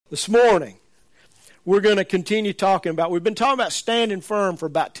This morning, we're going to continue talking about, we've been talking about standing firm for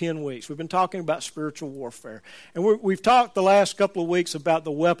about 10 weeks. We've been talking about spiritual warfare. And we've talked the last couple of weeks about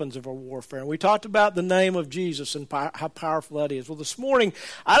the weapons of our warfare. And we talked about the name of Jesus and how powerful that is. Well, this morning,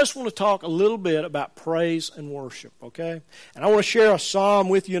 I just want to talk a little bit about praise and worship, okay? And I want to share a psalm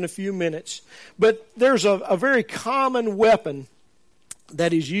with you in a few minutes. But there's a very common weapon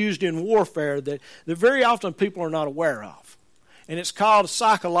that is used in warfare that very often people are not aware of. And it's called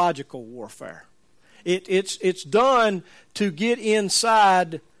psychological warfare. It's done to get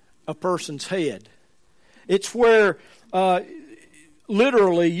inside a person's head. It's where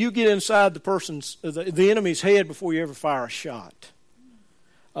literally you get inside the enemy's head before you ever fire a shot.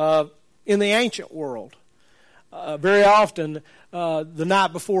 In the ancient world, very often the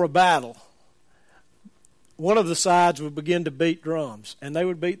night before a battle, one of the sides would begin to beat drums, and they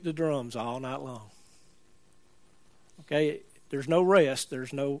would beat the drums all night long. Okay. There's no rest.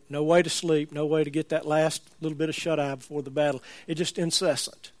 There's no way to sleep, no way to get that last little bit of shut-eye before the battle. It's just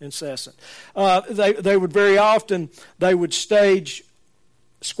incessant. They would very often, they would stage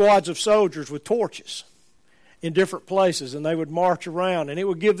squads of soldiers with torches in different places, and they would march around, and it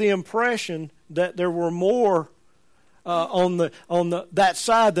would give the impression that there were more on that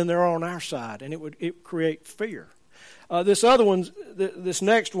side than there are on our side, and it would create fear. This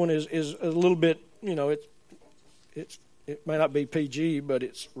next one is a little bit, it may not be PG, but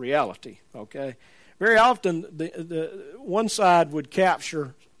it's reality, okay? Very often, the one side would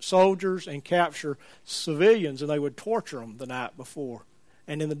capture soldiers and capture civilians, and they would torture them the night before.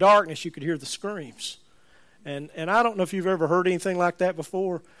 And in the darkness, you could hear the screams. And I don't know if you've ever heard anything like that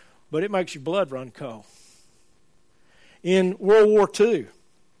before, but it makes your blood run cold. In World War II,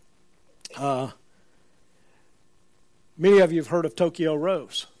 many of you have heard of Tokyo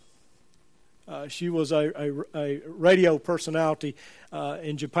Rose. She was a radio personality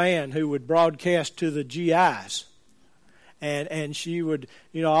in Japan who would broadcast to the GIs. And she would,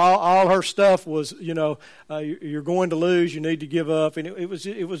 all her stuff was, you're going to lose, you need to give up. And it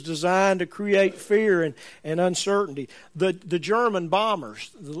was designed to create fear and uncertainty. The German bombers,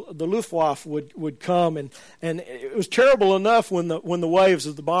 the Luftwaffe would come, and it was terrible enough when the waves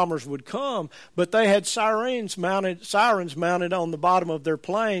of the bombers would come, but they had sirens mounted on the bottom of their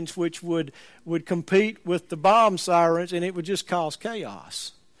planes, which would compete with the bomb sirens, and it would just cause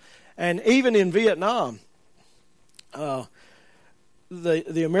chaos. And even in Vietnam,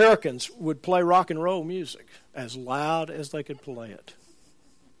 the Americans would play rock and roll music as loud as they could play it.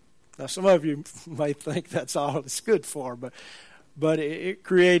 Now, some of you may think that's all it's good for, but it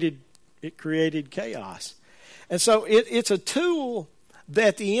created chaos. And so it's a tool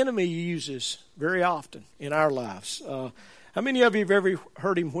that the enemy uses very often in our lives. How many of you have ever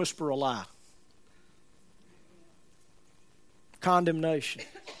heard him whisper a lie? Condemnation.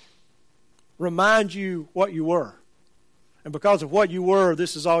 Remind you what you were. And because of what you were,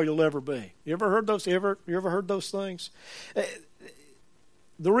 this is all you'll ever be. You ever heard those? You ever heard those things?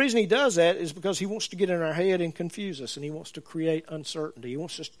 The reason he does that is because he wants to get in our head and confuse us, and he wants to create uncertainty. He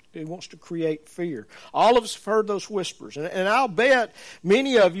wants to create fear. All of us have heard those whispers, and I'll bet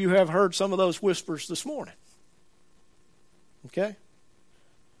many of you have heard some of those whispers this morning. Okay?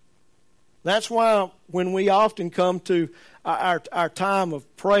 That's why when we often come to our time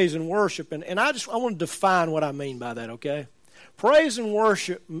of praise and worship, and I want to define what I mean by that, okay? Praise and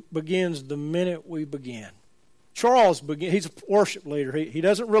worship begins the minute we begin. He's a worship leader. He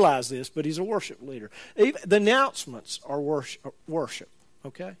doesn't realize this, but he's a worship leader. Even the announcements are worship,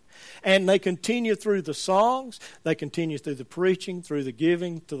 okay? And they continue through the songs, they continue through the preaching, through the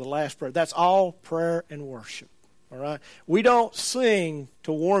giving, to the last prayer. That's all prayer and worship, all right? We don't sing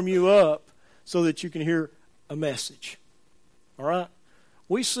to warm you up so that you can hear a message. All right?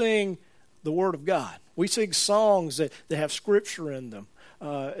 We sing the Word of God. We sing songs that have Scripture in them.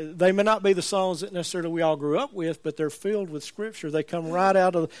 They may not be the songs that necessarily we all grew up with, but they're filled with Scripture. They come right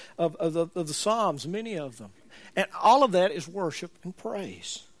out of the Psalms, many of them. And all of that is worship and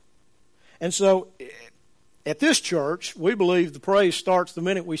praise. And so at this church, we believe the praise starts the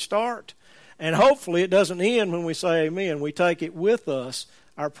minute we start. And hopefully it doesn't end when we say amen. We take it with us,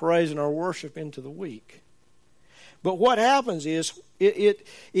 our praise and our worship, into the week. But what happens is it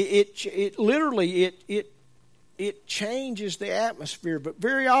literally changes the atmosphere. But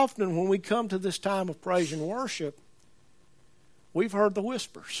very often when we come to this time of praise and worship, we've heard the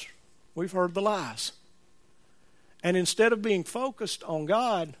whispers. We've heard the lies. And instead of being focused on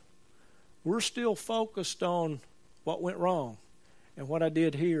God, we're still focused on what went wrong and what I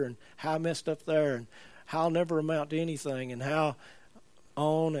did here and how I messed up there and how I'll never amount to anything and how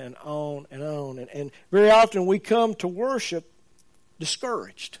on and on and on. And very often we come to worship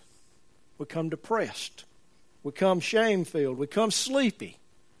discouraged. We come depressed. We come shame-filled. We come sleepy.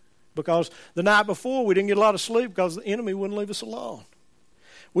 Because the night before we didn't get a lot of sleep because the enemy wouldn't leave us alone.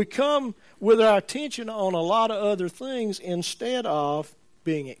 We come with our attention on a lot of other things instead of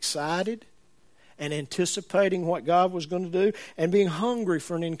being excited and anticipating what God was going to do and being hungry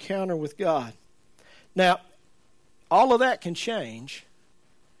for an encounter with God. Now, all of that can change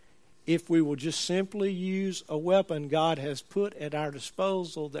if we will just simply use a weapon God has put at our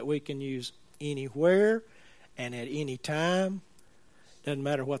disposal that we can use anywhere and at any time. Doesn't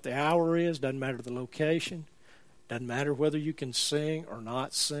matter what the hour is, doesn't matter the location, doesn't matter whether you can sing or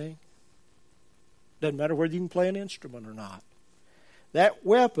not sing, doesn't matter whether you can play an instrument or not. That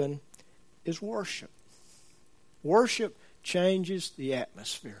weapon is worship. Worship changes the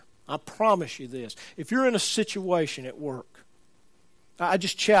atmosphere. I promise you this. If you're in a situation at work, I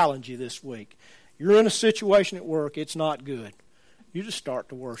just challenge you this week. You're in a situation at work, it's not good. You just start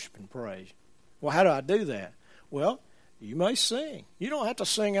to worship and praise. Well, how do I do that? Well, you may sing. You don't have to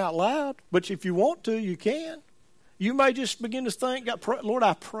sing out loud, but if you want to, you can. You may just begin to think, Lord,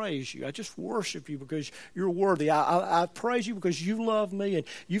 I praise you. I just worship you because you're worthy. I praise you because you love me and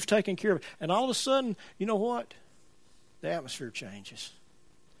you've taken care of it. And all of a sudden, you know what? The atmosphere changes.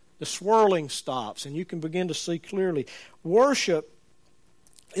 The swirling stops and you can begin to see clearly. Worship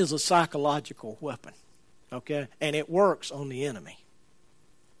is a psychological weapon, okay? And it works on the enemy.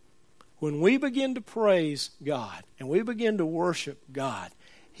 When we begin to praise God and we begin to worship God,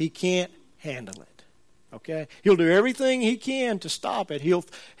 He can't handle it. Okay? He'll do everything He can to stop it.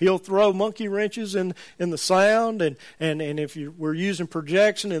 He'll throw monkey wrenches in the sound, and if we're using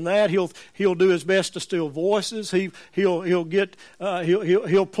projection in that, he'll do his best to steal voices. He'll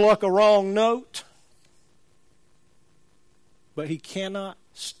pluck a wrong note, but he cannot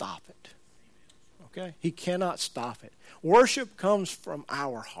stop it. Okay? He cannot stop it. Worship comes from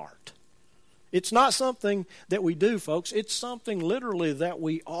our heart. It's not something that we do, folks. It's something literally that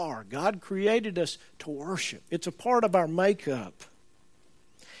we are. God created us to worship. It's a part of our makeup.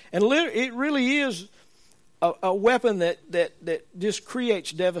 And it really is a weapon that just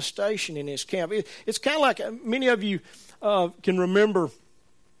creates devastation in His camp. It's kind of like many of you can remember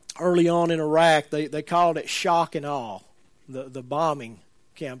early on in Iraq, they called it shock and awe, the bombing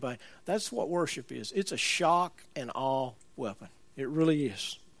campaign. That's what worship is. It's a shock and awe weapon. It really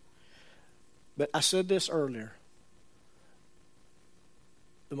is. But I said this earlier.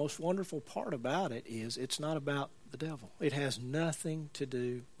 The most wonderful part about it is it's not about the devil. It has nothing to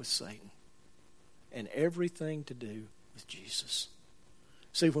do with Satan and everything to do with Jesus.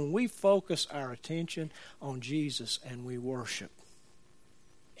 See, when we focus our attention on Jesus and we worship,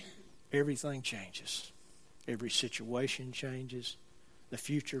 everything changes. Every situation changes. The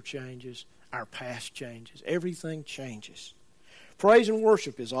future changes. Our past changes. Everything changes. Praise and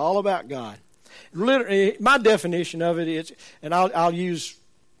worship is all about God. Literally, my definition of it is, and I'll use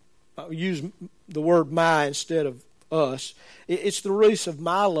the word "my" instead of us. It's the release of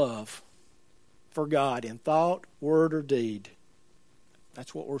my love for God in thought, word, or deed.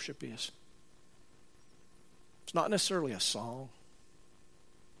 That's what worship is. It's not necessarily a song.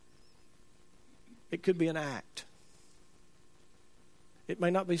 It could be an act. It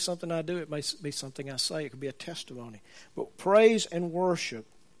may not be something I do. It may be something I say. It could be a testimony. But praise and worship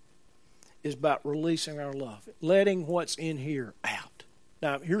is about releasing our love, letting what's in here out.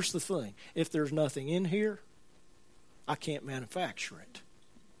 Now, here's the thing. If there's nothing in here, I can't manufacture it.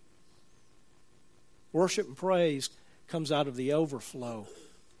 Worship and praise comes out of the overflow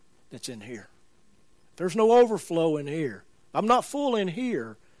that's in here. If there's no overflow in here, I'm not full in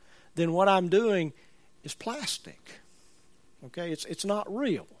here, then what I'm doing is plastic. Okay? It's not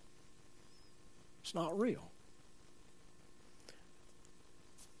real. It's not real.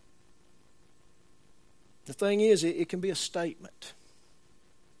 The thing is, it can be a statement.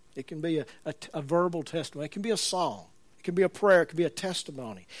 It can be a verbal testimony. It can be a song. It can be a prayer. It can be a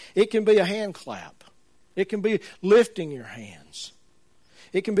testimony. It can be a hand clap. It can be lifting your hands.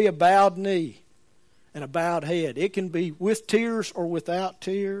 It can be a bowed knee and a bowed head. It can be with tears or without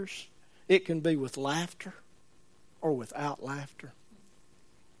tears. It can be with laughter or without laughter.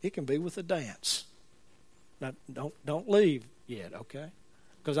 It can be with a dance. Now, don't leave yet, okay?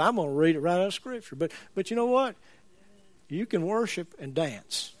 Because I'm going to read it right out of Scripture. But you know what? You can worship and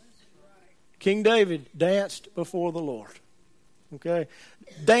dance. King David danced before the Lord. Okay?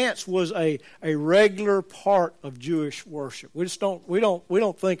 Dance was a regular part of Jewish worship. We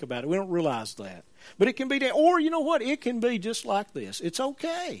don't think about it. We don't realize that. But it can be, or you know what? It can be just like this. It's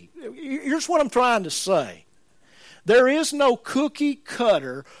okay. Here's what I'm trying to say. There is no cookie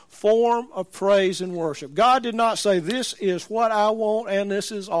cutter form of praise and worship. God did not say, this is what I want and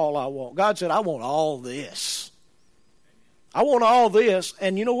this is all I want. God said, I want all this. I want all this.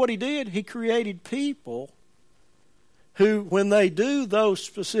 And you know what He did? He created people who, when they do those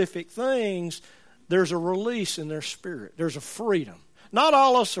specific things, there's a release in their spirit. There's a freedom. Not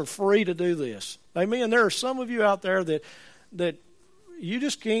all of us are free to do this. Amen. There are some of you out there that you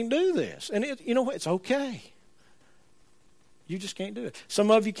just can't do this. And you know what? It's okay. You just can't do it.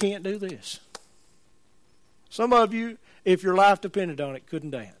 Some of you can't do this. Some of you, if your life depended on it,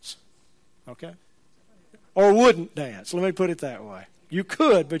 couldn't dance. Okay? Or wouldn't dance. Let me put it that way. You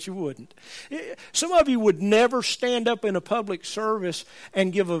could, but you wouldn't. Some of you would never stand up in a public service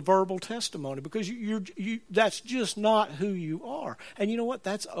and give a verbal testimony because that's just not who you are. And you know what?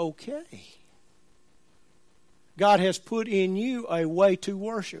 That's okay. God has put in you a way to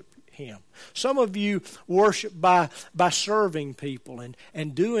worship Him. Some of you worship by serving people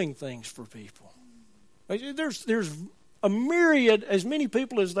and doing things for people. There's a myriad, as many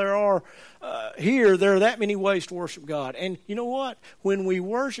people as there are here, there are that many ways to worship God. And you know what? When we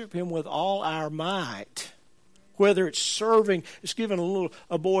worship Him with all our might, whether it's serving, it's giving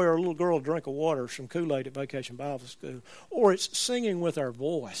a boy or a little girl a drink of water, some Kool-Aid at Vacation Bible School, or it's singing with our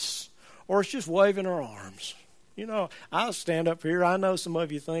voice, or it's just waving our arms. You know, I'll stand up here. I know some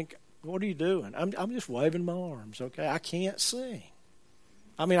of you think, what are you doing? I'm just waving my arms, okay? I can't sing.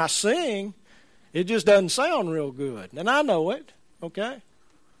 I mean, I sing. It just doesn't sound real good. And I know it, okay?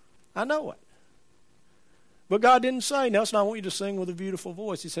 I know it. But God didn't say, Nelson, I want you to sing with a beautiful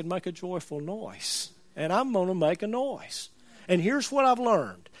voice. He said, make a joyful noise. And I'm going to make a noise. And here's what I've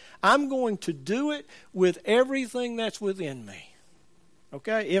learned. I'm going to do it with everything that's within me.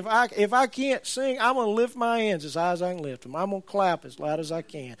 Okay? If I can't sing, I'm going to lift my hands as high as I can lift them. I'm going to clap as loud as I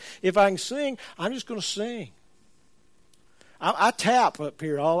can. If I can sing, I'm just going to sing. I tap up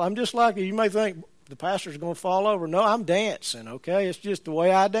here. I'm just like you. You may think the pastor's going to fall over. No, I'm dancing, okay? It's just the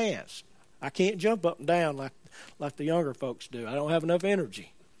way I dance. I can't jump up and down like the younger folks do. I don't have enough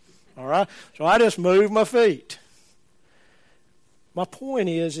energy, all right? So I just move my feet. My point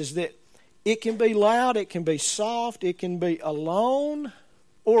is that it can be loud, it can be soft, it can be alone,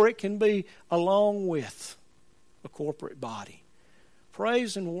 or it can be along with a corporate body.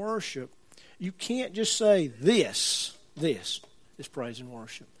 Praise and worship, you can't just say this is praise and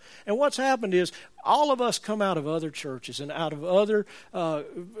worship. And what's happened is all of us come out of other churches and out of other,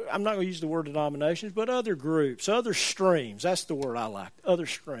 I'm not going to use the word denominations, but other groups, other streams. That's the word I like, other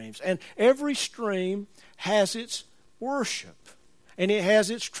streams. And every stream has its worship, and it has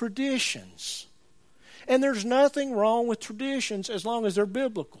its traditions. And there's nothing wrong with traditions as long as they're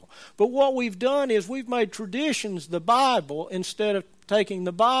biblical. But what we've done is we've made traditions the Bible instead of taking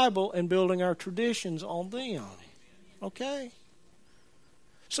the Bible and building our traditions on them. Okay?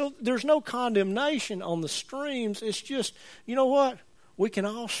 So there's no condemnation on the streams. It's just, you know what? We can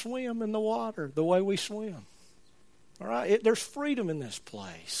all swim in the water the way we swim. All right? There's freedom in this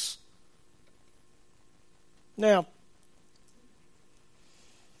place. Now,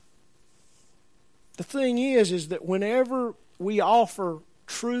 the thing is that whenever we offer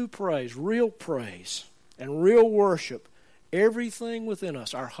true praise, and real worship, everything within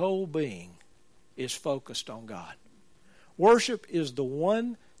us, our whole being, is focused on God. Worship is the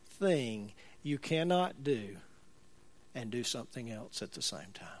one thing you cannot do and do something else at the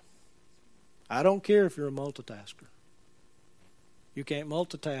same time. I don't care if you're a multitasker. You can't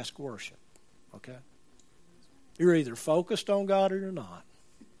multitask worship, okay? You're either focused on God or you're not.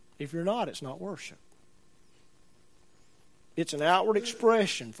 If you're not, it's not worship. It's an outward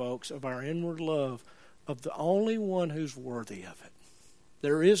expression, folks, of our inward love of the only one who's worthy of it.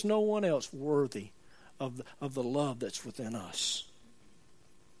 There is no one else worthy of the love that's within us.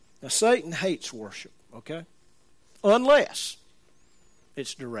 Now, Satan hates worship, okay? Unless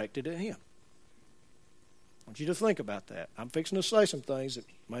it's directed at him. I want you to think about that. I'm fixing to say some things that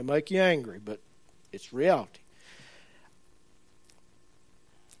may make you angry, but it's reality.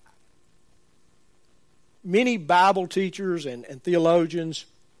 Many Bible teachers and theologians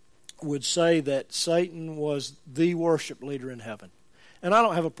would say that Satan was the worship leader in heaven. And I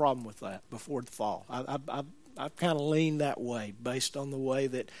don't have a problem with that before the fall. I've kind of leaned that way based on the way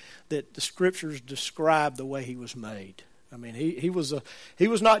that the Scriptures describe the way he was made. I mean, he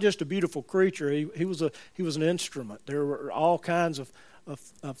was not just a beautiful creature. He was an instrument. There were all kinds of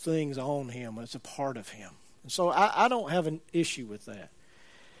things on him as a part of him. And so I don't have an issue with that.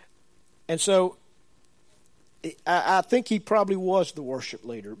 And so I think he probably was the worship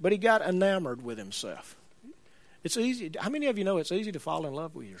leader, but he got enamored with himself. It's easy. How many of you know it's easy to fall in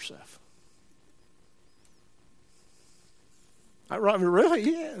love with yourself? Really?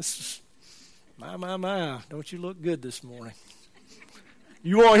 Yes. My. Don't you look good this morning?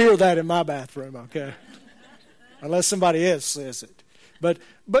 You won't hear that in my bathroom, okay? Unless somebody else says it. But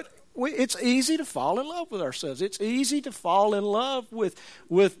it's easy to fall in love with ourselves. It's easy to fall in love with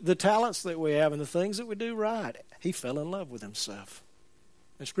the talents that we have and the things that we do right. He fell in love with himself.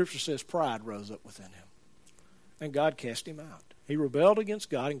 And Scripture says pride rose up within him. And God cast him out. He rebelled against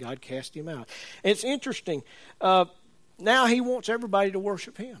God, and God cast him out. And it's interesting. Now he wants everybody to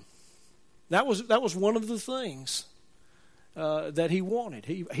worship him. That was one of the things that he wanted.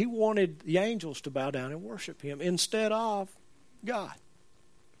 He wanted the angels to bow down and worship him instead of God.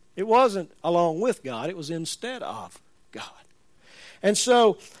 It wasn't along with God. It was instead of God. And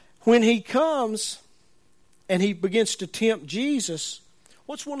so when he comes and he begins to tempt Jesus,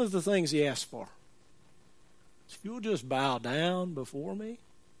 what's one of the things he asks for? If you'll just bow down before me,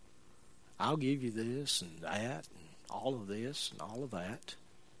 I'll give you this and that and all of this and all of that.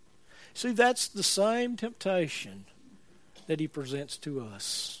 See, that's the same temptation that he presents to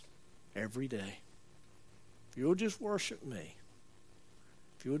us every day. If you'll just worship me,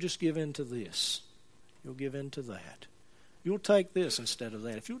 if you'll just give in to this, you'll give in to that. You'll take this instead of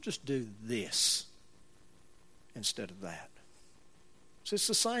that. If you'll just do this instead of that. So it's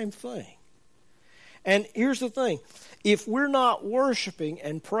the same thing. And here's the thing. If we're not worshiping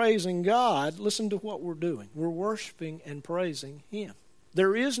and praising God, listen to what we're doing. We're worshiping and praising him.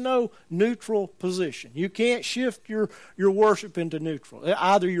 There is no neutral position. You can't shift your worship into neutral.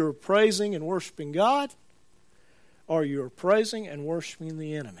 Either you're praising and worshiping God, or you're praising and worshiping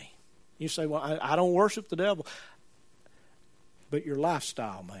the enemy. You say, well, I don't worship the devil. But your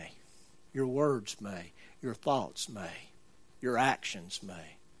lifestyle may. Your words may. Your thoughts may. Your actions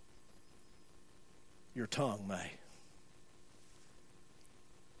may. Your tongue may.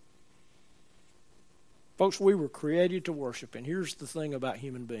 Folks, we were created to worship, and here's the thing about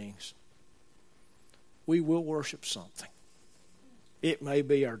human beings. We will worship something. It may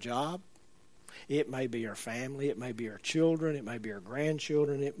be our job. It may be our family. It may be our children. It may be our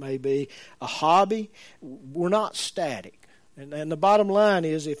grandchildren. It may be a hobby. We're not static. And the bottom line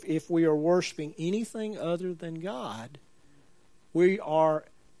is if we are worshiping anything other than God, we are,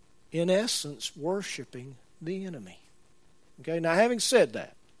 in essence, worshiping the enemy. Okay, now having said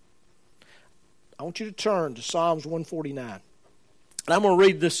that, I want you to turn to Psalms 149. And I'm going to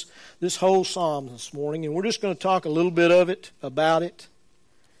read this whole psalm this morning, and we're just going to talk a little bit of it, about it,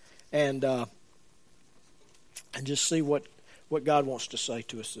 and just see what God wants to say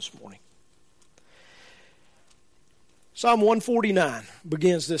to us this morning. Psalm 149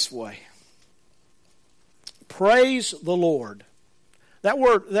 begins this way. Praise the Lord. That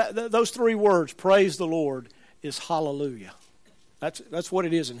word, those three words, praise the Lord, is hallelujah. That's what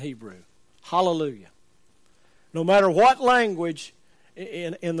it is in Hebrew. Hallelujah. No matter what language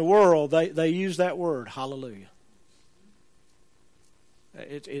in the world, they use that word, hallelujah.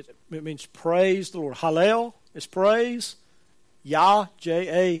 It means praise the Lord. Hallel is praise. Yah,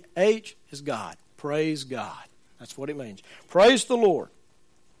 J-A-H, is God. Praise God. That's what it means. Praise the Lord.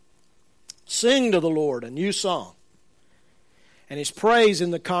 Sing to the Lord a new song. And his praise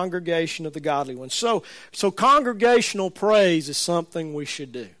in the congregation of the godly ones. So congregational praise is something we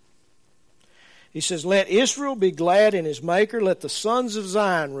should do. He says, let Israel be glad in his Maker. Let the sons of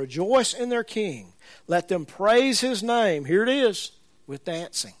Zion rejoice in their King. Let them praise his name. Here it is, with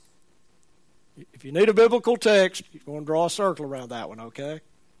dancing. If you need a biblical text, you're going to draw a circle around that one, okay?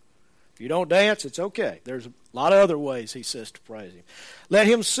 If you don't dance, it's okay. There's a lot of other ways he says to praise him. Let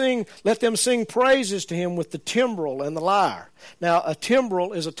them sing praises to him with the timbrel and the lyre. Now, a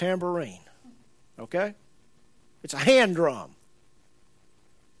timbrel is a tambourine, okay? It's a hand drum,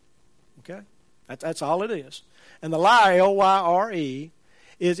 okay? That's all it is. And the lyre, L-Y-R-E,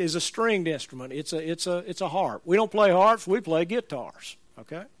 is a stringed instrument. It's a harp. We don't play harps. We play guitars.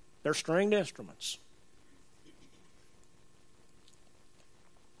 Okay, they're stringed instruments.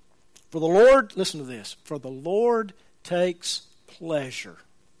 For the Lord, listen to this. For the Lord takes pleasure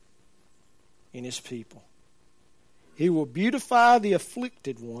in his people. He will beautify the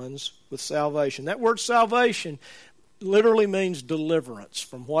afflicted ones with salvation. That word salvation literally means deliverance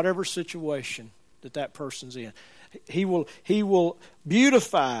from whatever situation that person's in. He will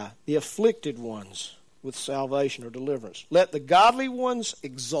beautify the afflicted ones with salvation or deliverance. Let the godly ones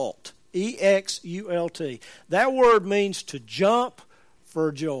exult. E-X-U-L-T. That word means to jump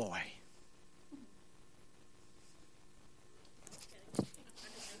for joy.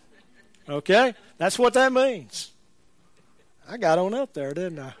 Okay? That's what that means. I got on up there,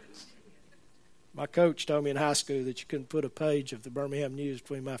 didn't I? My coach told me in high school that you couldn't put a page of the Birmingham News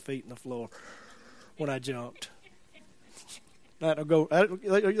between my feet and the floor when I jumped.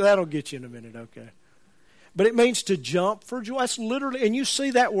 That'll get you in a minute, okay. But it means to jump for joy. That's literally, and you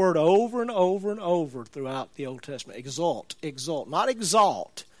see that word over and over and over throughout the Old Testament. Exult, exult. Not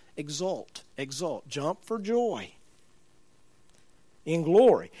exalt, exult, exult. Jump for joy. In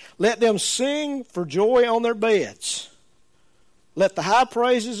glory. Let them sing for joy on their beds. Let the high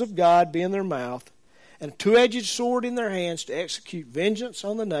praises of God be in their mouth, and a two-edged sword in their hands to execute vengeance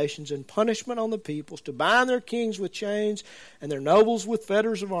on the nations and punishment on the peoples, to bind their kings with chains and their nobles with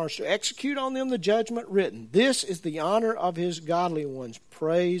fetters of iron, to execute on them the judgment written. This is the honor of his godly ones.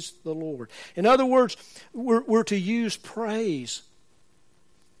 Praise the Lord. In other words, we're to use praise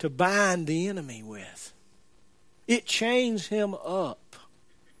to bind the enemy with. It chains him up.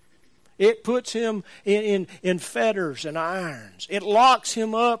 It puts him in fetters and irons. It locks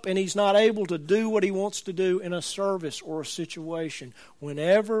him up, and he's not able to do what he wants to do in a service or a situation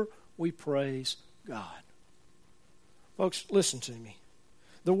whenever we praise God. Folks, listen to me.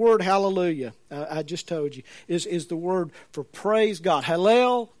 The word hallelujah, I just told you, is the word for praise God.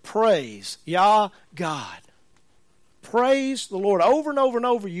 Hallel, praise. Yah, God. Praise the Lord. Over and over and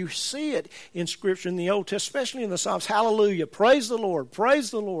over, you see it in Scripture, in the Old Testament, especially in the Psalms. Hallelujah. Praise the Lord.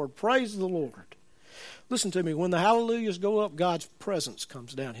 Praise the Lord. Praise the Lord. Listen to me. When the hallelujahs go up, God's presence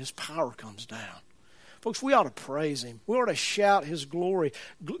comes down. His power comes down. Folks, we ought to praise Him. We ought to shout His glory.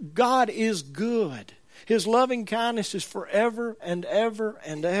 God is good. His loving kindness is forever and ever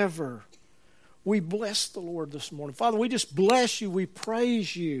and ever. We bless the Lord this morning. Father, we just bless You. We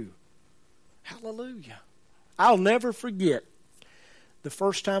praise You. Hallelujah. I'll never forget the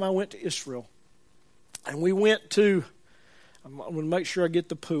first time I went to Israel. And we went to, I'm going to make sure I get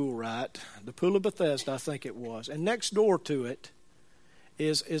the pool right, the Pool of Bethesda, I think it was. And next door to it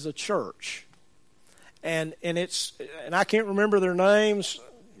is a church. And I can't remember their names.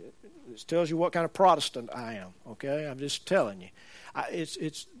 It tells you what kind of Protestant I am, okay? I'm just telling you.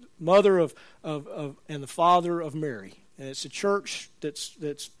 It's mother of and the father of Mary. And it's a church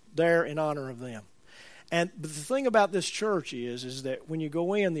that's there in honor of them. But the thing about this church is that when you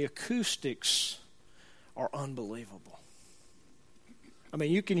go in, the acoustics are unbelievable. I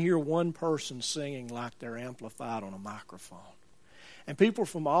mean, you can hear one person singing like they're amplified on a microphone. And people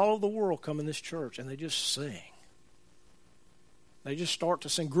from all over the world come in this church and they just sing. They just start to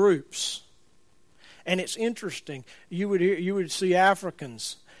sing, groups. And it's interesting. You would see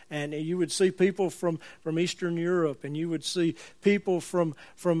Africans, and you would see people from Eastern Europe, and you would see people from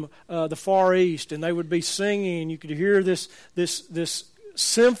the Far East, and they would be singing, and you could hear this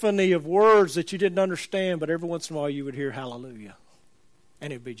symphony of words that you didn't understand, but every once in a while you would hear hallelujah.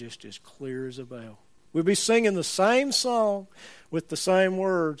 And it would be just as clear as a bell. We'd be singing the same song with the same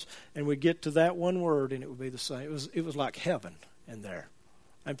words, and we'd get to that one word, and it would be the same. It was like heaven in there.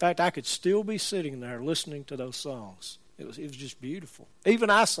 In fact, I could still be sitting there listening to those songs. It was just beautiful. Even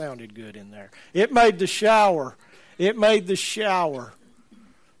I sounded good in there. It made the shower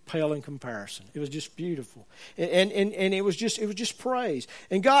pale in comparison. It was just beautiful. And it was just praise.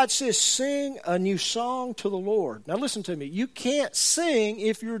 And God says, sing a new song to the Lord. Now listen to me. You can't sing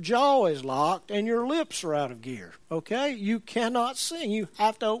if your jaw is locked and your lips are out of gear. Okay? You cannot sing. You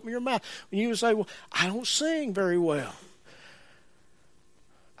have to open your mouth. When you say, well, I don't sing very well.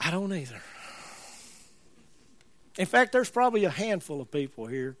 I don't either. In fact, there's probably a handful of people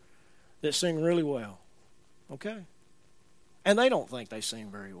here that sing really well. Okay? And they don't think they sing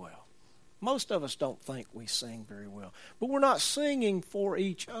very well. Most of us don't think we sing very well. But we're not singing for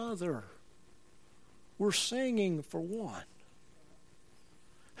each other. We're singing for one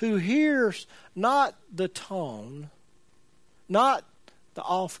who hears not the tone, not the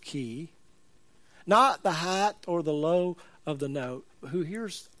off-key, not the height or the low of the note, but who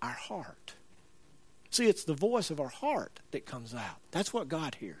hears our heart. See, it's the voice of our heart that comes out. That's what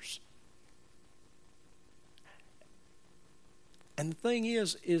God hears. And the thing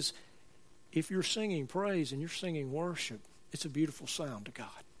is if you're singing praise and you're singing worship, it's a beautiful sound to God.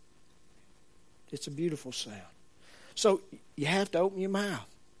 It's a beautiful sound. So you have to open your mouth.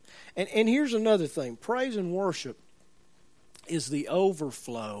 And here's another thing. Praise and worship is the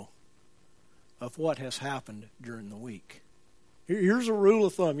overflow of what has happened during the week. Here's a rule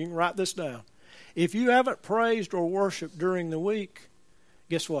of thumb. You can write this down. If you haven't praised or worshiped during the week,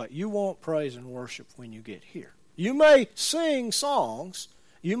 guess what? You won't praise and worship when you get here. You may sing songs,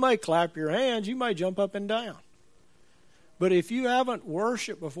 you may clap your hands, you may jump up and down. But if you haven't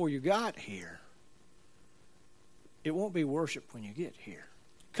worshiped before you got here, it won't be worship when you get here.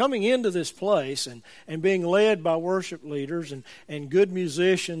 Coming into this place and being led by worship leaders and good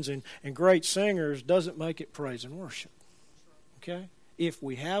musicians and great singers doesn't make it praise and worship. Okay? If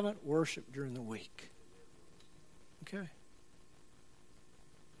we haven't worshiped during the week. Okay?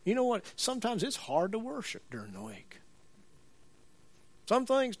 You know what? Sometimes it's hard to worship during the week.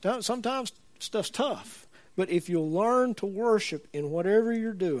 Sometimes stuff's tough. But if you'll learn to worship in whatever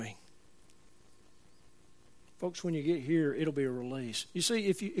you're doing, folks, when you get here, it'll be a release. You see,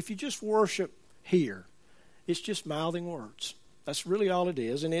 if you just worship here, it's just mouthing words. That's really all it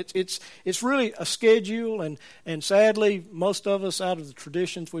is. And it's really a schedule, and sadly, most of us out of the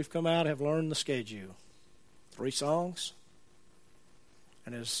traditions we've come out have learned the schedule. 3 songs,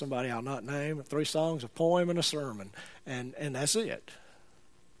 and as somebody I'll not name, 3 songs, a poem, and a sermon. And that's it.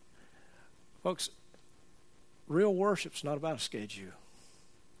 Folks, real worship's not about a schedule.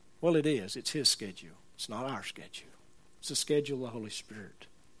 Well, it is. It's His schedule. It's not our schedule. It's the schedule of the Holy Spirit.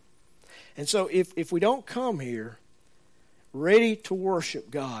 And so if we don't come here ready to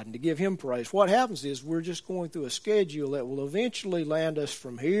worship God and to give Him praise, what happens is we're just going through a schedule that will eventually land us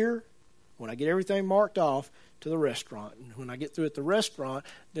from here, when I get everything marked off, to the restaurant. And when I get through at the restaurant,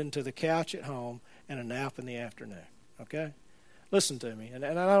 then to the couch at home and a nap in the afternoon. Okay? Listen to me, and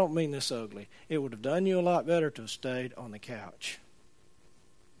I don't mean this ugly. It would have done you a lot better to have stayed on the couch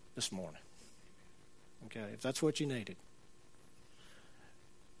this morning. Okay, if that's what you needed.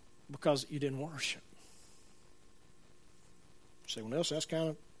 Because you didn't worship. You say, well, Nelson, that's kind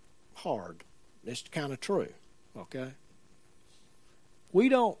of hard. It's kind of true. Okay? We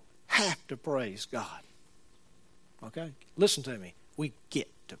don't have to praise God. Okay? Listen to me. We get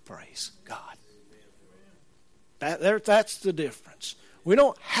to praise God. That's the difference. We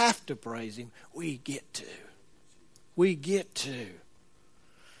don't have to praise Him. We get to. We get to.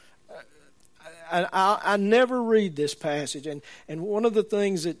 I never read this passage, and one of the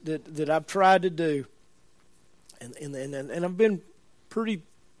things that I've tried to do, and I've been pretty,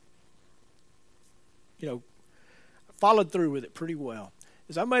 followed through with it pretty well,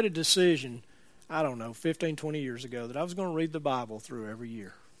 is I made a decision, 15, 20 years ago, that I was going to read the Bible through every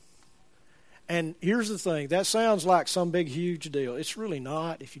year. And here's the thing, that sounds like some big, huge deal. It's really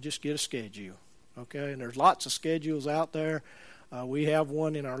not if you just get a schedule, okay? And there's lots of schedules out there. We have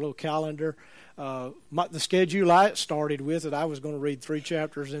one in our little calendar. The schedule I started with, that I was going to read 3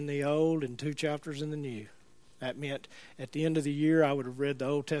 chapters in the Old and 2 chapters in the New. That meant at the end of the year, I would have read the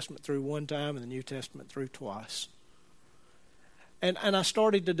Old Testament through 1 time and the New Testament through twice. And I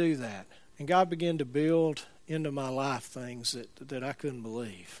started to do that. And God began to build into my life things that I couldn't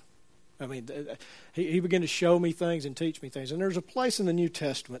believe. I mean, He began to show me things and teach me things. And there's a place in the New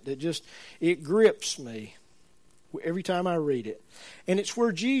Testament that it grips me every time I read it. And it's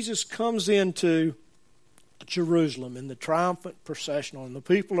where Jesus comes into Jerusalem in the triumphant processional, and the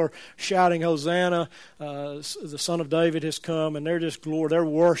people are shouting, Hosanna, the Son of David has come, and they're just they're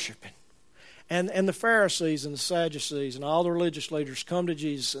worshiping. And the Pharisees and the Sadducees and all the religious leaders come to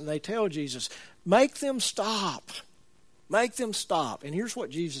Jesus, and they tell Jesus, make them stop. Make them stop. And here's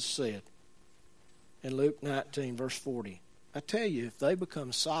what Jesus said in Luke 19, verse 40. I tell you, if they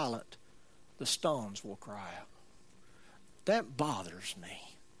become silent, the stones will cry out. That bothers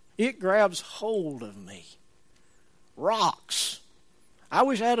me. It grabs hold of me. Rocks. I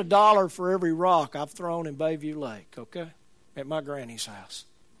wish I had $1 for every rock I've thrown in Bayview Lake, okay? At my granny's house.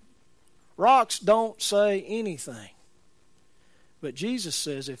 Rocks don't say anything. But Jesus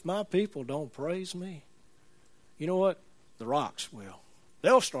says, if my people don't praise me, you know what? The rocks will.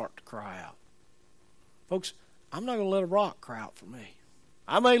 They'll start to cry out. Folks, I'm not going to let a rock cry out for me.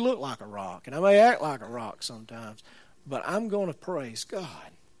 I may look like a rock, and I may act like a rock sometimes, but I'm going to praise God.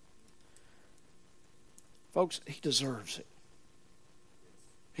 Folks, He deserves it.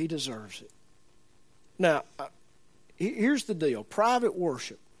 He deserves it. Now, here's the deal. Private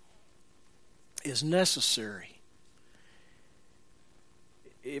worship is necessary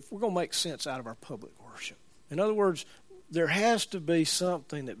if we're going to make sense out of our public worship. In other words, there has to be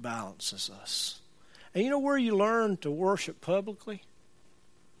something that balances us. And you know where you learn to worship publicly?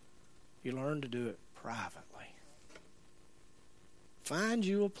 You learn to do it privately. Find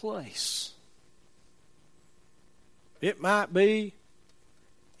you a place. It might be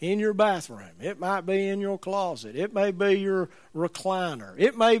in your bathroom. It might be in your closet. It may be your recliner.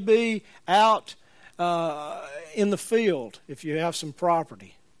 It may be out in the field if you have some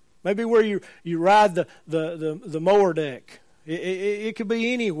property. Maybe where you ride the mower deck. It could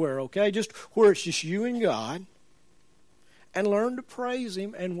be anywhere, okay? Just where it's just you and God. And learn to praise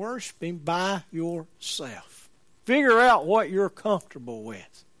Him and worship Him by yourself. Figure out what you're comfortable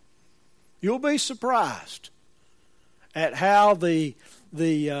with. You'll be surprised at how the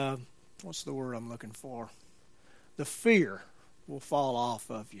what's the word I'm looking for? The fear will fall off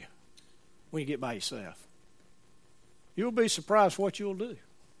of you when you get by yourself. You'll be surprised what you'll do.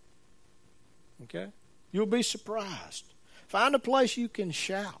 Okay? You'll be surprised. Find a place you can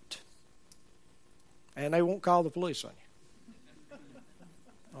shout. And they won't call the police on you.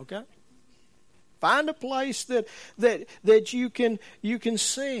 Okay? Find a place that you can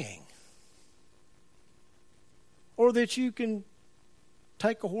sing. Or that you can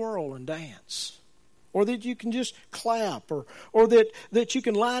take a whirl and dance. Or that you can just clap. Or that you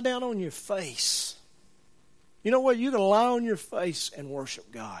can lie down on your face. You know what? You can lie on your face and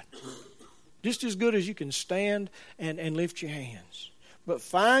worship God. Just as good as you can stand and lift your hands. But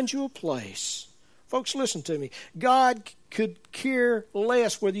find you a place. Folks, listen to me. God could care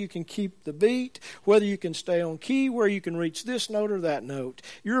less whether you can keep the beat, whether you can stay on key, where you can reach this note or that note.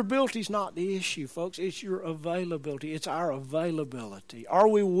 Your ability is not the issue, folks. It's your availability. It's our availability. Are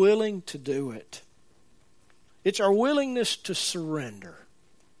we willing to do it? It's our willingness to surrender.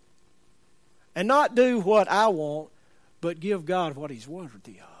 And not do what I want, but give God what He's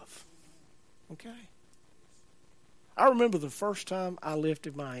worthy of. Okay? I remember the first time I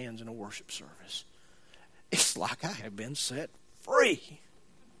lifted my hands in a worship service. It's like I had been set free.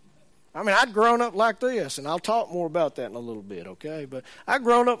 I mean, I'd grown up like this, and I'll talk more about that in a little bit, okay? But I'd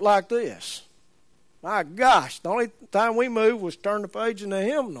grown up like this. My gosh, the only time we moved was turn the page in the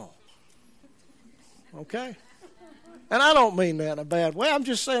hymnal. Okay? And I don't mean that in a bad way. I'm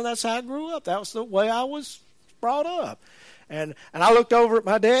just saying that's how I grew up. That was the way I was brought up. And I looked over at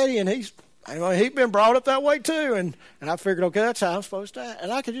my daddy, and he'd been brought up that way too. And I figured, okay, that's how I'm supposed to act.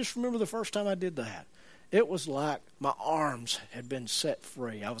 And I could just remember the first time I did that. It was like my arms had been set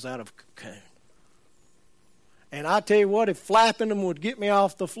free. I was out of a cocoon. And I tell you what, if flapping them would get me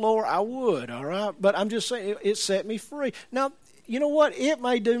off the floor, I would, all right? But I'm just saying, it set me free. Now, you know what? It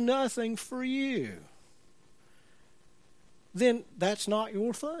may do nothing for you. Then that's not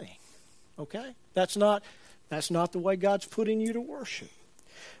your thing, okay? That's not the way God's putting you to worship.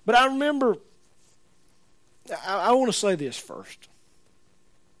 But I remember, I want to say this first.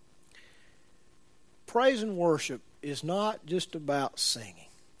 Praise and worship is not just about singing,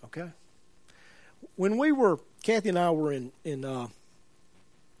 okay? When Kathy and I were in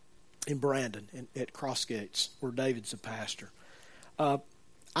Brandon at Cross Gates, where David's the pastor,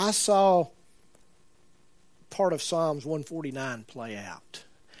 I saw part of Psalms 149 play out.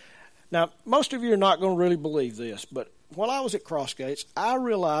 Now, most of you are not going to really believe this, but while I was at Cross Gates, I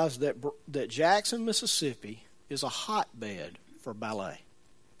realized that Jackson, Mississippi is a hotbed for ballet.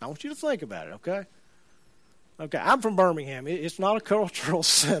 I want you to think about it, okay? Okay, I'm from Birmingham. It's not a cultural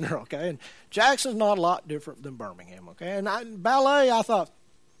center, okay? And Jackson's not a lot different than Birmingham, okay? And ballet, I thought,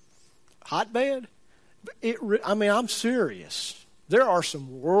 hotbed? I'm serious. There are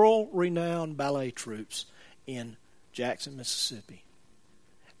some world-renowned ballet troupes in Jackson, Mississippi.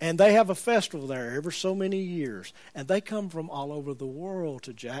 And they have a festival there every so many years. And they come from all over the world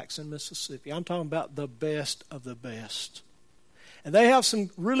to Jackson, Mississippi. I'm talking about the best of the best. And they have some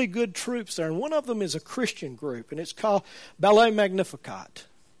really good troupes there. And one of them is a Christian group, and it's called Ballet Magnificat.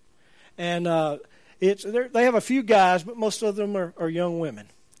 And they have a few guys, but most of them are young women.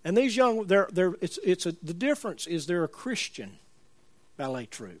 And these young, the difference is they're a Christian ballet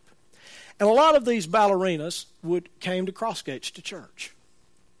troupe. And a lot of these ballerinas came to Cross Gates to church.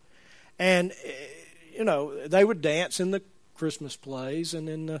 And, they would dance in the Christmas plays and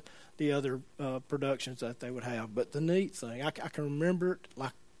in the other productions that they would have. But the neat thing, I can remember it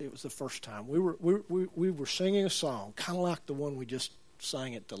like it was the first time. We were singing a song, kind of like the one we just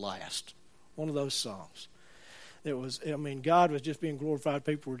sang at the last. One of those songs. It was, God was just being glorified.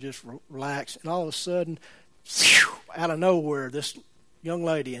 People were just relaxed. And all of a sudden, out of nowhere, this young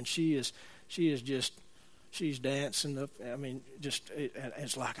lady, and she's dancing up.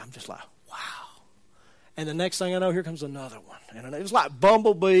 It's like, I'm just like, wow. And the next thing I know, here comes another one. And it was like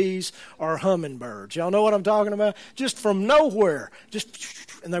bumblebees or hummingbirds. Y'all know what I'm talking about? Just from nowhere.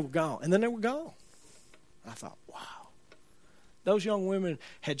 And they were gone. And then they were gone. I thought, wow. Those young women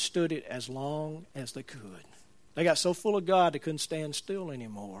had stood it as long as they could. They got so full of God they couldn't stand still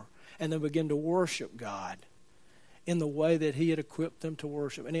anymore. And they began to worship God in the way that He had equipped them to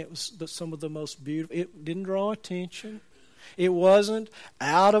worship. And it was some of the most beautiful. It didn't draw attention. It wasn't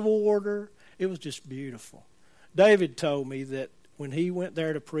out of order. It was just beautiful. David told me that when he went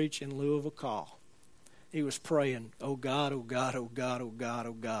there to preach in lieu of a call, he was praying, oh God, oh God, oh God, oh God,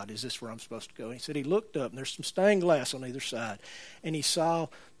 oh God, is this where I'm supposed to go? And he said he looked up, and there's some stained glass on either side, and he saw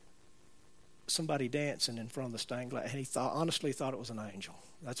somebody dancing in front of the stained glass, and he honestly thought it was an angel.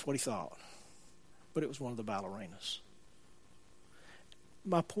 That's what he thought. But it was one of the ballerinas.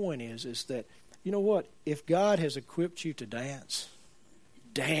 My point is that, you know what? If God has equipped you to dance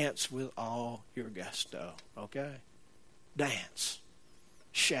with all your gusto, okay? Dance,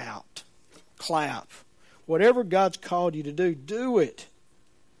 shout, clap, Whatever God's called you to do, do it.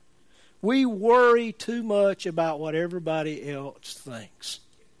 We worry too much about what everybody else thinks.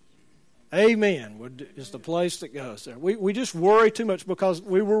 Amen is the place that goes there. We just worry too much because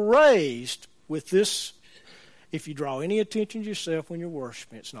we were raised with this. If you draw any attention to yourself when you're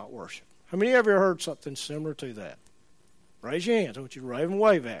worshiping, it's not worship. How many of you have heard something similar to that? Raise your hands. I want you to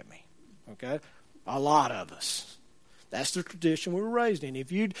wave at me. Okay? A lot of us. That's the tradition we were raised in.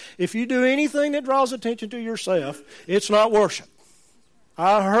 If you do anything that draws attention to yourself, it's not worship.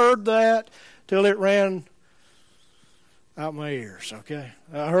 I heard that till it ran out my ears, okay?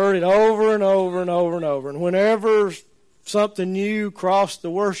 I heard it over and over and over and over. And whenever something new crossed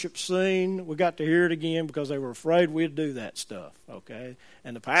the worship scene, we got to hear it again because they were afraid we'd do that stuff, okay?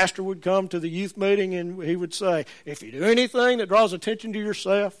 And the pastor would come to the youth meeting and he would say, if you do anything that draws attention to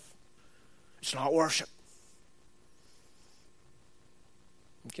yourself, it's not worship.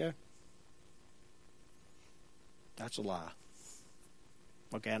 Okay? That's a lie.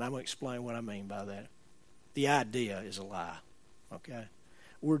 Okay, and I'm going to explain what I mean by that. The idea is a lie. Okay?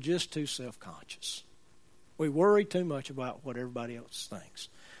 We're just too self-conscious. We worry too much about what everybody else thinks.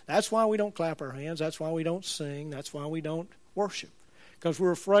 That's why we don't clap our hands. That's why we don't sing. That's why we don't worship. Because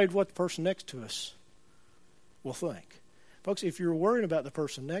we're afraid what the person next to us will think. Folks, if you're worried about the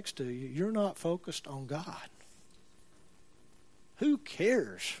person next to you, you're not focused on God. Who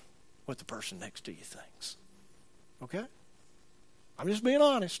cares what the person next to you thinks? Okay? I'm just being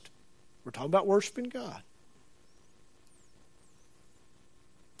honest. We're talking about worshiping God.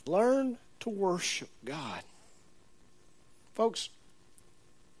 Learn to worship God. Folks,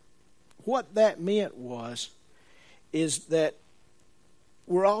 what that meant is that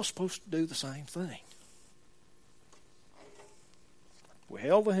we're all supposed to do the same thing. We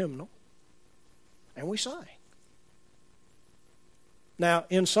held the hymnal and we sang. Now,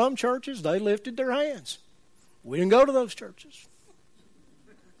 in some churches, they lifted their hands. We didn't go to those churches.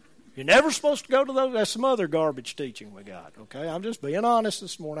 You're never supposed to go to those. That's some other garbage teaching we got, okay? I'm just being honest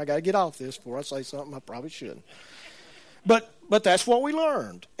this morning. I got to get off this before I say something I probably shouldn't. But that's what we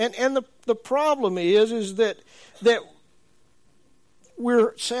learned. And the problem is that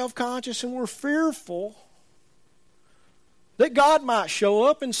we're self-conscious and we're fearful that God might show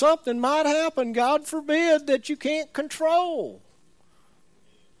up and something might happen, God forbid, that you can't control.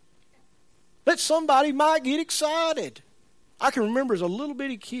 That somebody might get excited. I can remember as a little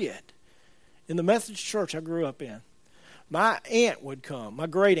bitty kid in the Methodist church I grew up in, my aunt would come, my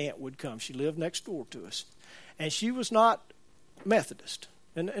great aunt would come. She lived next door to us. And she was not Methodist.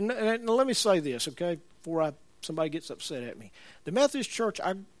 And let me say this, okay, before somebody gets upset at me. The Methodist church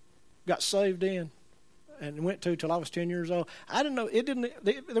I got saved in and went to till I was 10 years old, I didn't know,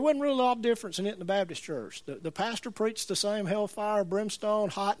 there wasn't really a lot of difference in it in the Baptist church. The pastor preached the same hellfire, brimstone,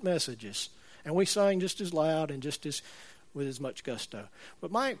 hot messages. And we sang just as loud and just as with as much gusto. But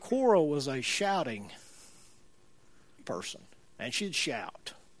my Aunt Cora was a shouting person. And she'd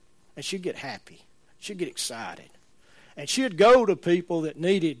shout. And she'd get happy. She'd get excited. And she'd go to people that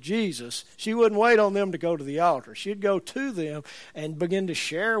needed Jesus. She wouldn't wait on them to go to the altar. She'd go to them and begin to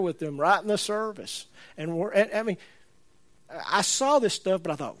share with them right in the service. And I mean, I saw this stuff,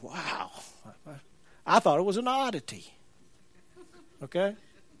 but I thought, wow. I thought it was an oddity. Okay?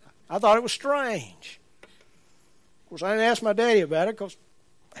 I thought it was strange. Of course, I didn't ask my daddy about it because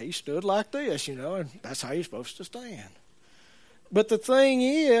he stood like this, and that's how you're supposed to stand. But the thing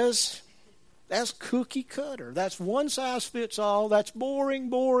is, that's cookie cutter. That's one size fits all. That's boring,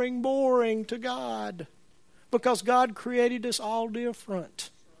 boring, boring to God. Because God created us all different.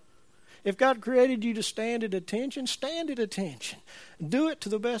 If God created you to stand at attention, stand at attention. Do it to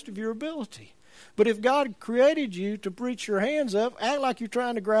the best of your ability. But if God created you to reach your hands up, act like you're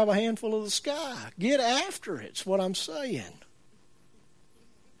trying to grab a handful of the sky. Get after it, is what I'm saying.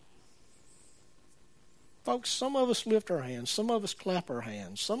 Folks, some of us lift our hands. Some of us clap our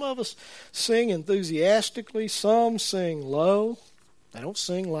hands. Some of us sing enthusiastically. Some sing low. They don't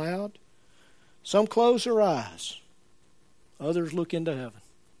sing loud. Some close their eyes. Others look into heaven.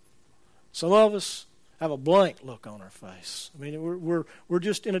 Some of us have a blank look on our face. I mean, we're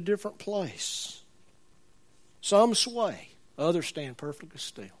just in a different place. Some sway. Others stand perfectly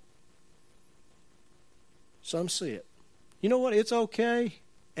still. Some sit. You know what? It's okay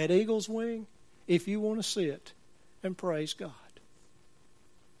at Eagle's Wing if you want to sit and praise God.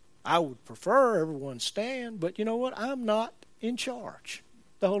 I would prefer everyone stand, but you know what? I'm not in charge.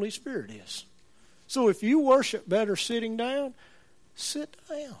 The Holy Spirit is. So if you worship better sitting down, sit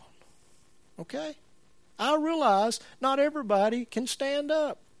down. Okay? I realize not everybody can stand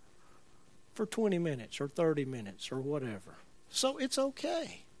up for 20 minutes or 30 minutes or whatever. So it's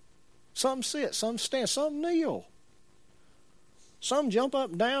okay. Some sit, some stand, some kneel. Some jump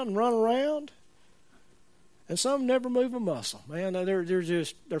up and down and run around. And some never move a muscle. Man,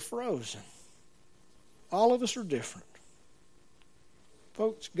 they're frozen. All of us are different.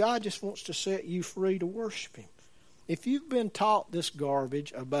 Folks, God just wants to set you free to worship Him. If you've been taught this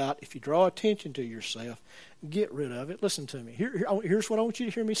garbage about if you draw attention to yourself, get rid of it. Listen to me. Here's what I want you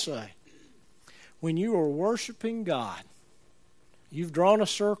to hear me say. When you are worshiping God, you've drawn a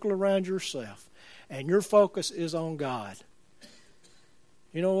circle around yourself, and your focus is on God.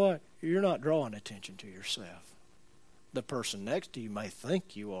 You know what? You're not drawing attention to yourself. The person next to you may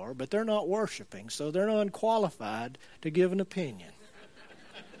think you are, but they're not worshiping, so they're unqualified to give an opinion.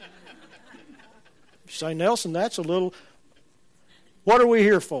 You say, Nelson, that's a little... What are we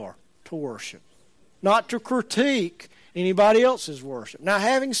here for? To worship. Not to critique anybody else's worship. Now,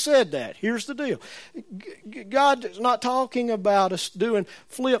 having said that, here's the deal. God is not talking about us doing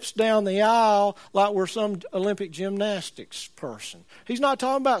flips down the aisle like we're some Olympic gymnastics person. He's not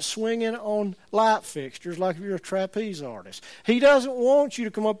talking about swinging on light fixtures like if you're a trapeze artist. He doesn't want you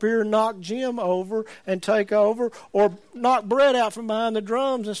to come up here and knock Jim over and take over, or knock Brett out from behind the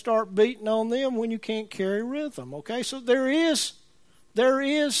drums and start beating on them when you can't carry rhythm. Okay, so there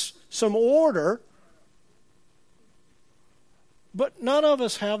is some order. But none of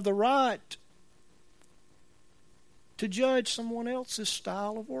us have the right to judge someone else's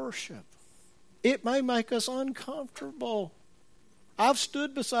style of worship. It may make us uncomfortable. I've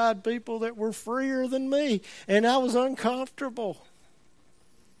stood beside people that were freer than me, and I was uncomfortable.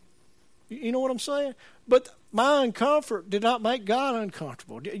 You know what I'm saying? But my uncomfort did not make God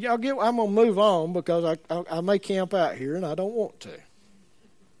uncomfortable. Y'all get? I'm going to move on because I may camp out here, and I don't want to.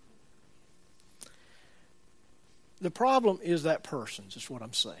 The problem is that person's, is what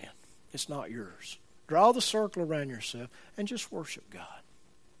I'm saying. It's not yours. Draw the circle around yourself and just worship God.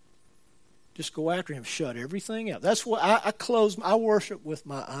 Just go after Him. Shut everything out. That's what I worship with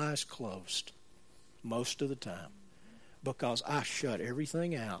my eyes closed most of the time, because I shut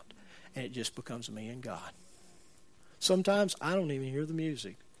everything out and it just becomes me and God. Sometimes I don't even hear the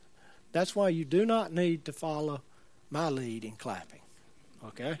music. That's why you do not need to follow my lead in clapping.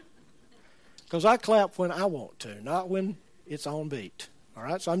 Okay? Because I clap when I want to, not when it's on beat. All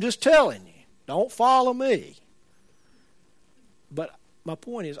right? So I'm just telling you, don't follow me. But my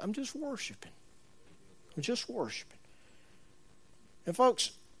point is, I'm just worshiping. I'm just worshiping. And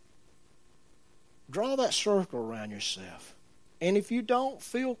folks, draw that circle around yourself. And if you don't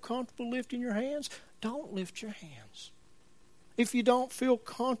feel comfortable lifting your hands, don't lift your hands. If you don't feel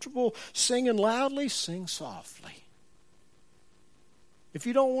comfortable singing loudly, sing softly. If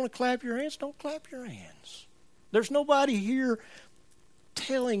you don't want to clap your hands, don't clap your hands. There's nobody here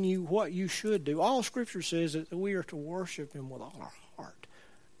telling you what you should do. All Scripture says that we are to worship Him with all our heart.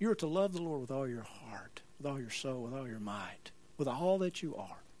 You are to love the Lord with all your heart, with all your soul, with all your might, with all that you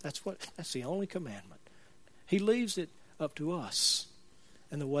are. That's the only commandment. He leaves it up to us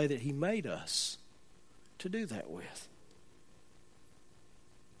and the way that He made us to do that with.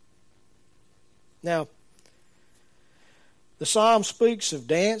 Now, the psalm speaks of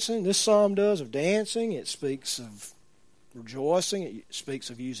dancing. This psalm does, of dancing. It speaks of rejoicing. It speaks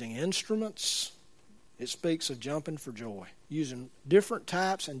of using instruments. It speaks of jumping for joy, using different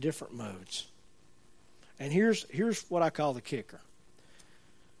types and different modes. And here's what I call the kicker.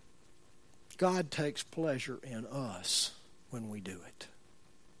 God takes pleasure in us when we do it.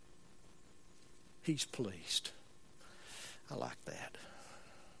 He's pleased. I like that.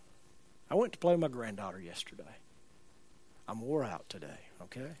 I went to play with my granddaughter yesterday. I'm wore out today,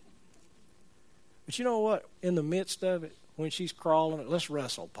 okay? But you know what? In the midst of it, when she's crawling, let's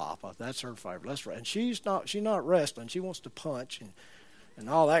wrestle, Papa. That's her favorite. Let's wrestle. And she's not wrestling. She wants to punch and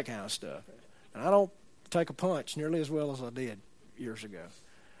all that kind of stuff. And I don't take a punch nearly as well as I did years ago.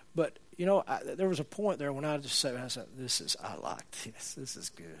 But, you know, there was a point there when I just said, I like this. This is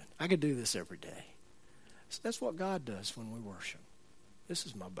good. I could do this every day. So that's what God does when we worship. This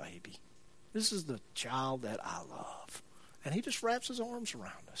is my baby. This is the child that I love. And He just wraps His arms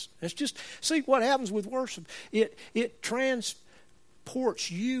around us. It's just, see what happens with worship. It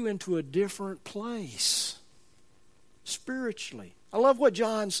transports you into a different place spiritually. I love what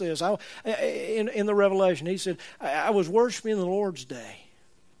John says in the Revelation. He said, I was worshiping the Lord's day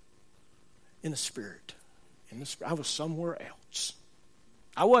in the Spirit. I was somewhere else.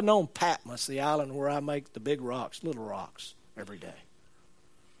 I wasn't on Patmos, the island where I make the big rocks, little rocks, every day.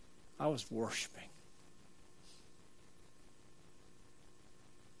 I was worshiping.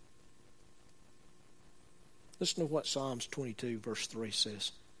 Listen to what Psalms 22, verse 3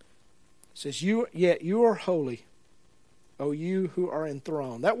 says. It says, Yet you are holy, O you who are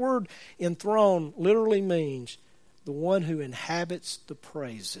enthroned. That word enthroned literally means the one who inhabits the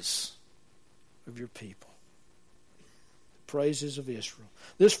praises of your people. The praises of Israel.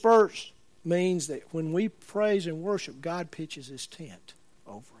 This verse means that when we praise and worship, God pitches His tent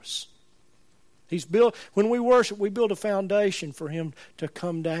over us. When we worship, we build a foundation for Him to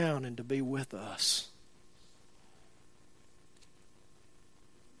come down and to be with us.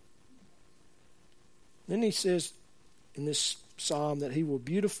 Then He says in this psalm that He will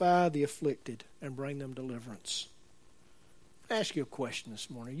beautify the afflicted and bring them deliverance. I ask you a question this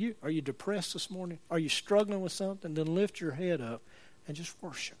morning. Are you depressed this morning? Are you struggling with something? Then lift your head up and just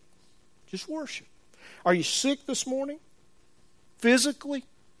worship. Just worship. Are you sick this morning? Physically?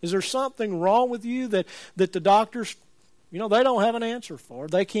 Is there something wrong with you that the doctors, they don't have an answer for?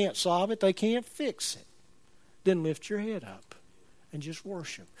 They can't solve it. They can't fix it. Then lift your head up and just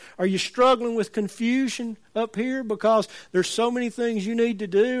worship. Are you struggling with confusion up here because there's so many things you need to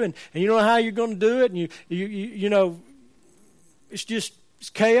do and you don't know how you're going to do it and it's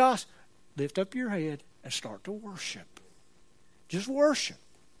chaos? Lift up your head and start to worship. Just worship.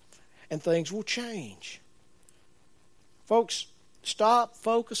 And things will change. Folks, stop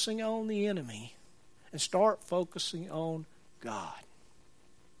focusing on the enemy and start focusing on God.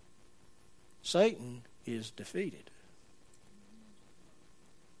 Satan is defeated.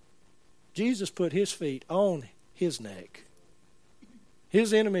 Jesus put His feet on His neck.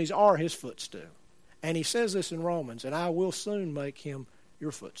 His enemies are His footstool. And He says this in Romans, and I will soon make him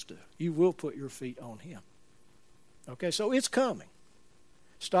your footstool. You will put your feet on him. Okay, so it's coming.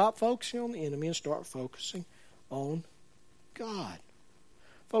 Stop focusing on the enemy and start focusing on God.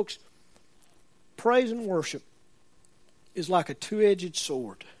 Folks, praise and worship is like a two-edged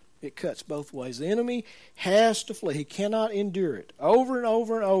sword. It cuts both ways. The enemy has to flee. He cannot endure it. Over and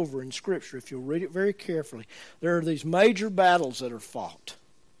over and over in Scripture, if you'll read it very carefully, there are these major battles that are fought.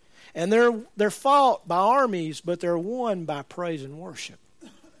 And they're fought by armies, but they're won by praise and worship.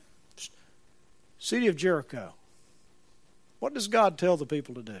 City of Jericho. What does God tell the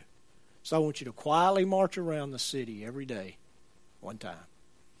people to do? So I want you to quietly march around the city every day, one time.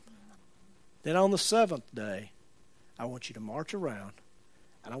 Then on the seventh day, I want you to march around,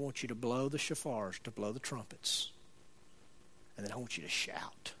 and I want you to blow the shofars, to blow the trumpets. And then I want you to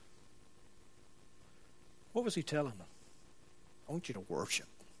shout. What was He telling them? I want you to worship.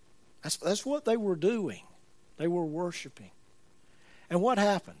 That's what they were doing. They were worshiping. And what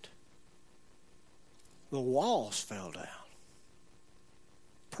happened? The walls fell down.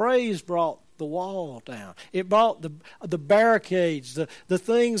 Praise brought the wall down. It brought the barricades, the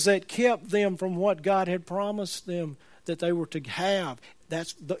things that kept them from what God had promised them that they were to have.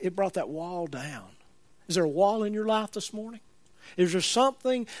 It brought that wall down. Is there a wall in your life this morning? Is there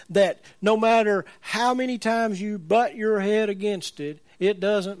something that no matter how many times you butt your head against it, it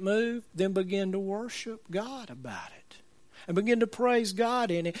doesn't move? Then begin to worship God about it. And begin to praise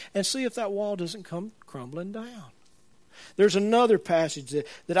God in it and see if that wall doesn't come crumbling down. There's another passage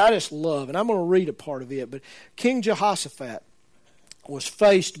that I just love, and I'm going to read a part of it. But King Jehoshaphat was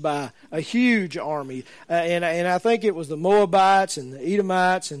faced by a huge army, and I think it was the Moabites and the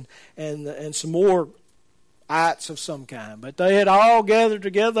Edomites and some more ites of some kind. But they had all gathered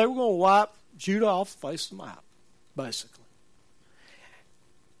together. They were going to wipe Judah off the face of the map, basically.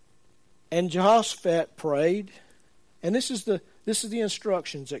 And Jehoshaphat prayed, and this is the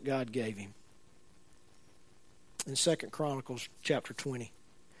instructions that God gave him. In 2 Chronicles chapter 20. He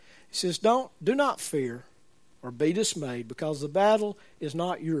says, Do not fear or be dismayed, because the battle is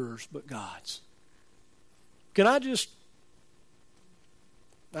not yours but God's. I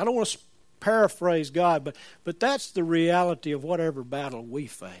don't want to paraphrase God, but that's the reality of whatever battle we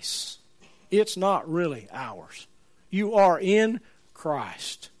face. It's not really ours. You are in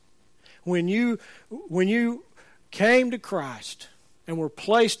Christ. When you came to Christ and were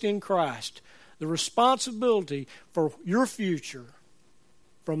placed in Christ, the responsibility for your future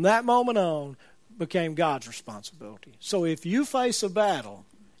from that moment on became God's responsibility. So if you face a battle,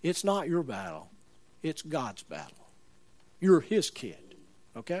 it's not your battle. It's God's battle. You're His kid.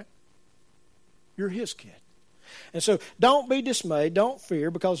 Okay? You're His kid. And so don't be dismayed. Don't fear,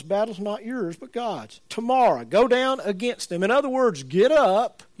 because the battle's not yours but God's. Tomorrow, go down against them. In other words, get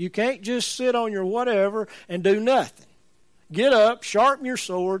up. You can't just sit on your whatever and do nothing. Get up, sharpen your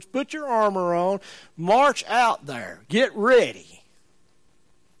swords, put your armor on, march out there, get ready.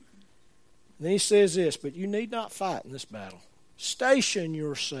 And then he says this, but you need not fight in this battle. Station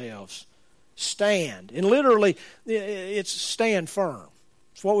yourselves, stand. And literally, it's stand firm.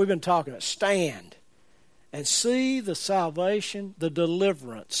 It's what we've been talking about, stand. and see the salvation, the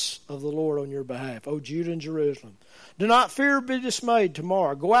deliverance of the Lord on your behalf, O Judah and Jerusalem. Do not fear or be dismayed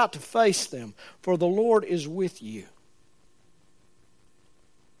tomorrow. Go out to face them, for the Lord is with you.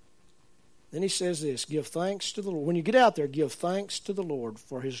 Then he says this, give thanks to the Lord. When you get out there, give thanks to the Lord,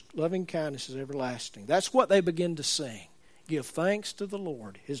 for his loving kindness is everlasting. That's what they begin to sing. Give thanks to the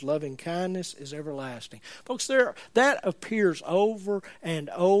Lord. His loving kindness is everlasting. Folks, that appears over and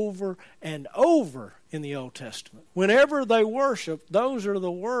over and over in the Old Testament. Whenever they worship, those are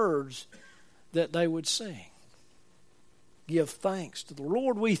the words that they would sing. Give thanks to the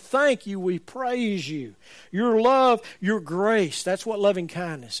Lord. We thank you. We praise you. Your love, your grace. That's what loving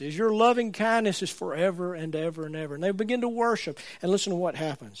kindness is. Your loving kindness is forever and ever and ever. And they begin to worship. And listen to what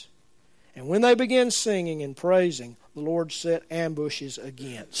happens. And when they begin singing and praising, the Lord set ambushes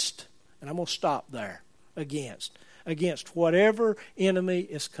against. And I'm going to stop there. Against whatever enemy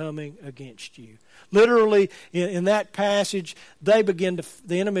is coming against you. Literally, in that passage, the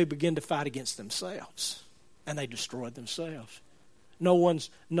enemy began to fight against themselves. And they destroyed themselves.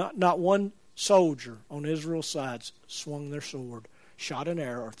 Not one soldier on Israel's sides swung their sword, shot an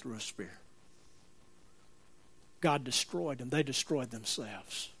arrow, or threw a spear. God destroyed them. They destroyed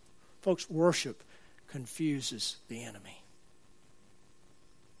themselves. Folks, worship confuses the enemy.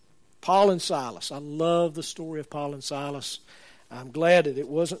 Paul and Silas. I love the story of Paul and Silas. I'm glad that it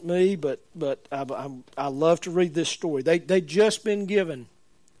wasn't me, but I love to read this story. They'd just been given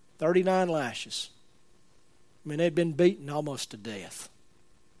 39 lashes. I mean, they'd been beaten almost to death.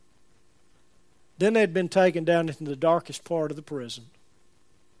 Then they'd been taken down into the darkest part of the prison.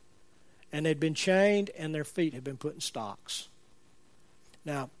 And they'd been chained, and their feet had been put in stocks.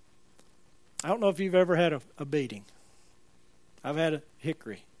 Now, I don't know if you've ever had a beating. I've had a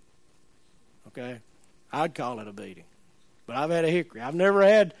hickory. Okay? I'd call it a beating. But I've had a hickory. I've never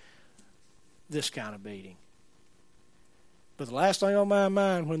had this kind of beating. But the last thing on my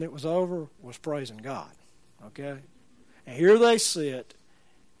mind when it was over was praising God. Okay? And here they sit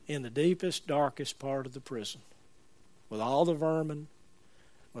in the deepest, darkest part of the prison with all the vermin,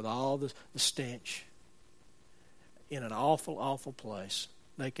 with all the stench, in an awful, awful place.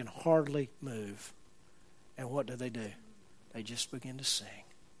 They can hardly move. And what do? They just begin to sing.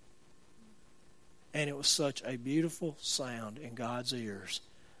 And it was such a beautiful sound in God's ears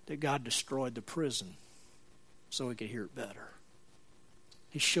that God destroyed the prison so he could hear it better.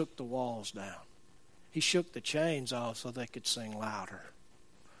 He shook the walls down. He shook the chains off so they could sing louder.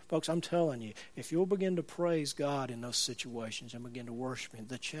 Folks, I'm telling you, if you'll begin to praise God in those situations and begin to worship him,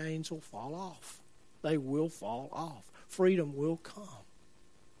 the chains will fall off. They will fall off. Freedom will come.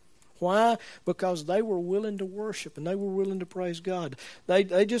 Why? Because they were willing to worship and they were willing to praise God.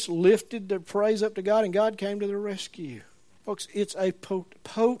 They just lifted their praise up to God and God came to their rescue. Folks, it's a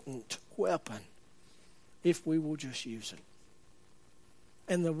potent weapon if we will just use it.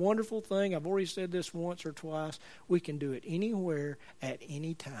 And the wonderful thing, I've already said this once or twice, we can do it anywhere at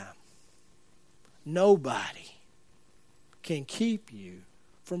any time. Nobody can keep you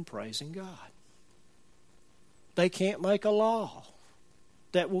from praising God. They can't make a law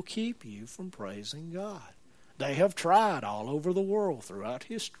that will keep you from praising God. They have tried all over the world throughout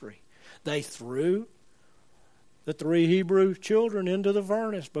history. They threw the 3 Hebrew children into the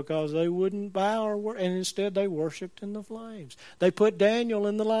furnace because they wouldn't bow and instead they worshipped in the flames. They put Daniel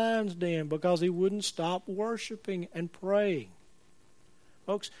in the lion's den because he wouldn't stop worshiping and praying.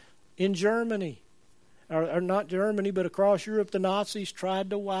 Folks, in Germany, or not Germany, but across Europe, the Nazis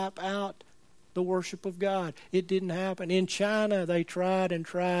tried to wipe out the worship of God. It didn't happen. In China, they tried and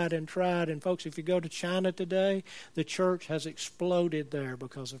tried and tried. And folks, if you go to China today, the church has exploded there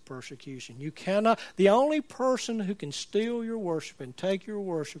because of persecution. You cannot, the only person who can steal your worship and take your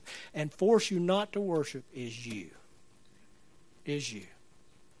worship and force you not to worship is you. Is you.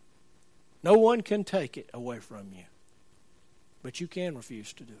 No one can take it away from you. But you can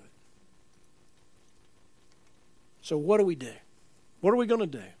refuse to do it. So what do we do? What are we going to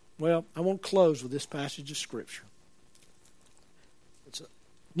do? Well, I want to close with this passage of Scripture. It's a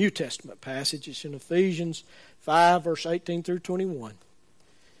New Testament passage. It's in Ephesians 5, verse 18 through 21.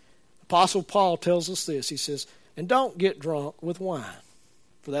 Apostle Paul tells us this. He says, and don't get drunk with wine,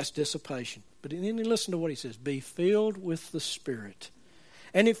 for that's dissipation. But then listen to what he says. Be filled with the Spirit.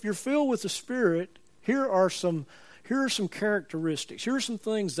 And if you're filled with the Spirit, here are some characteristics. Here are some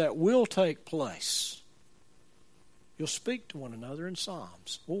things that will take place. You'll speak to one another in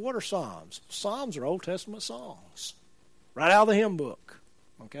psalms. Well, what are psalms? Psalms are Old Testament songs. Right out of the hymn book.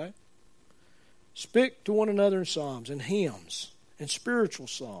 Okay? Speak to one another in psalms and hymns and spiritual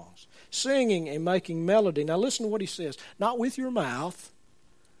songs. Singing and making melody. Now listen to what he says. Not with your mouth,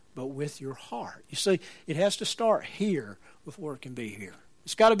 but with your heart. You see, it has to start here before it can be here.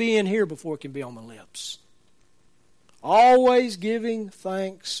 It's got to be in here before it can be on the lips. Always giving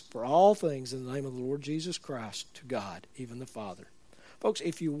thanks for all things in the name of the Lord Jesus Christ to God, even the Father. Folks,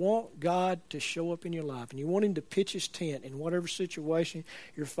 if you want God to show up in your life and you want Him to pitch His tent in whatever situation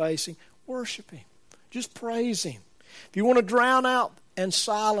you're facing, worship Him. Just praise Him. If you want to drown out and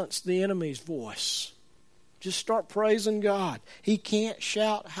silence the enemy's voice, just start praising God. He can't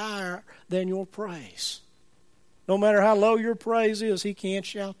shout higher than your praise. No matter how low your praise is, He can't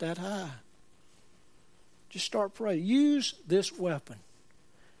shout that high. Just start praying. Use this weapon.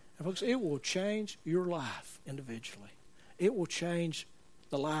 And folks, it will change your life individually. It will change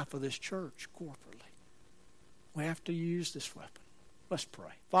the life of this church corporately. We have to use this weapon. Let's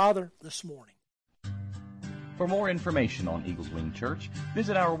pray. Father, this morning. For more information on Eagles Wing Church,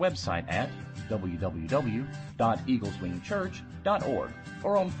 visit our website at www.eagleswingchurch.org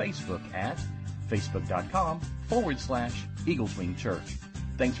or on Facebook at facebook.com/Eagles Wing Church.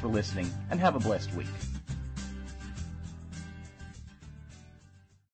 Thanks for listening and have a blessed week.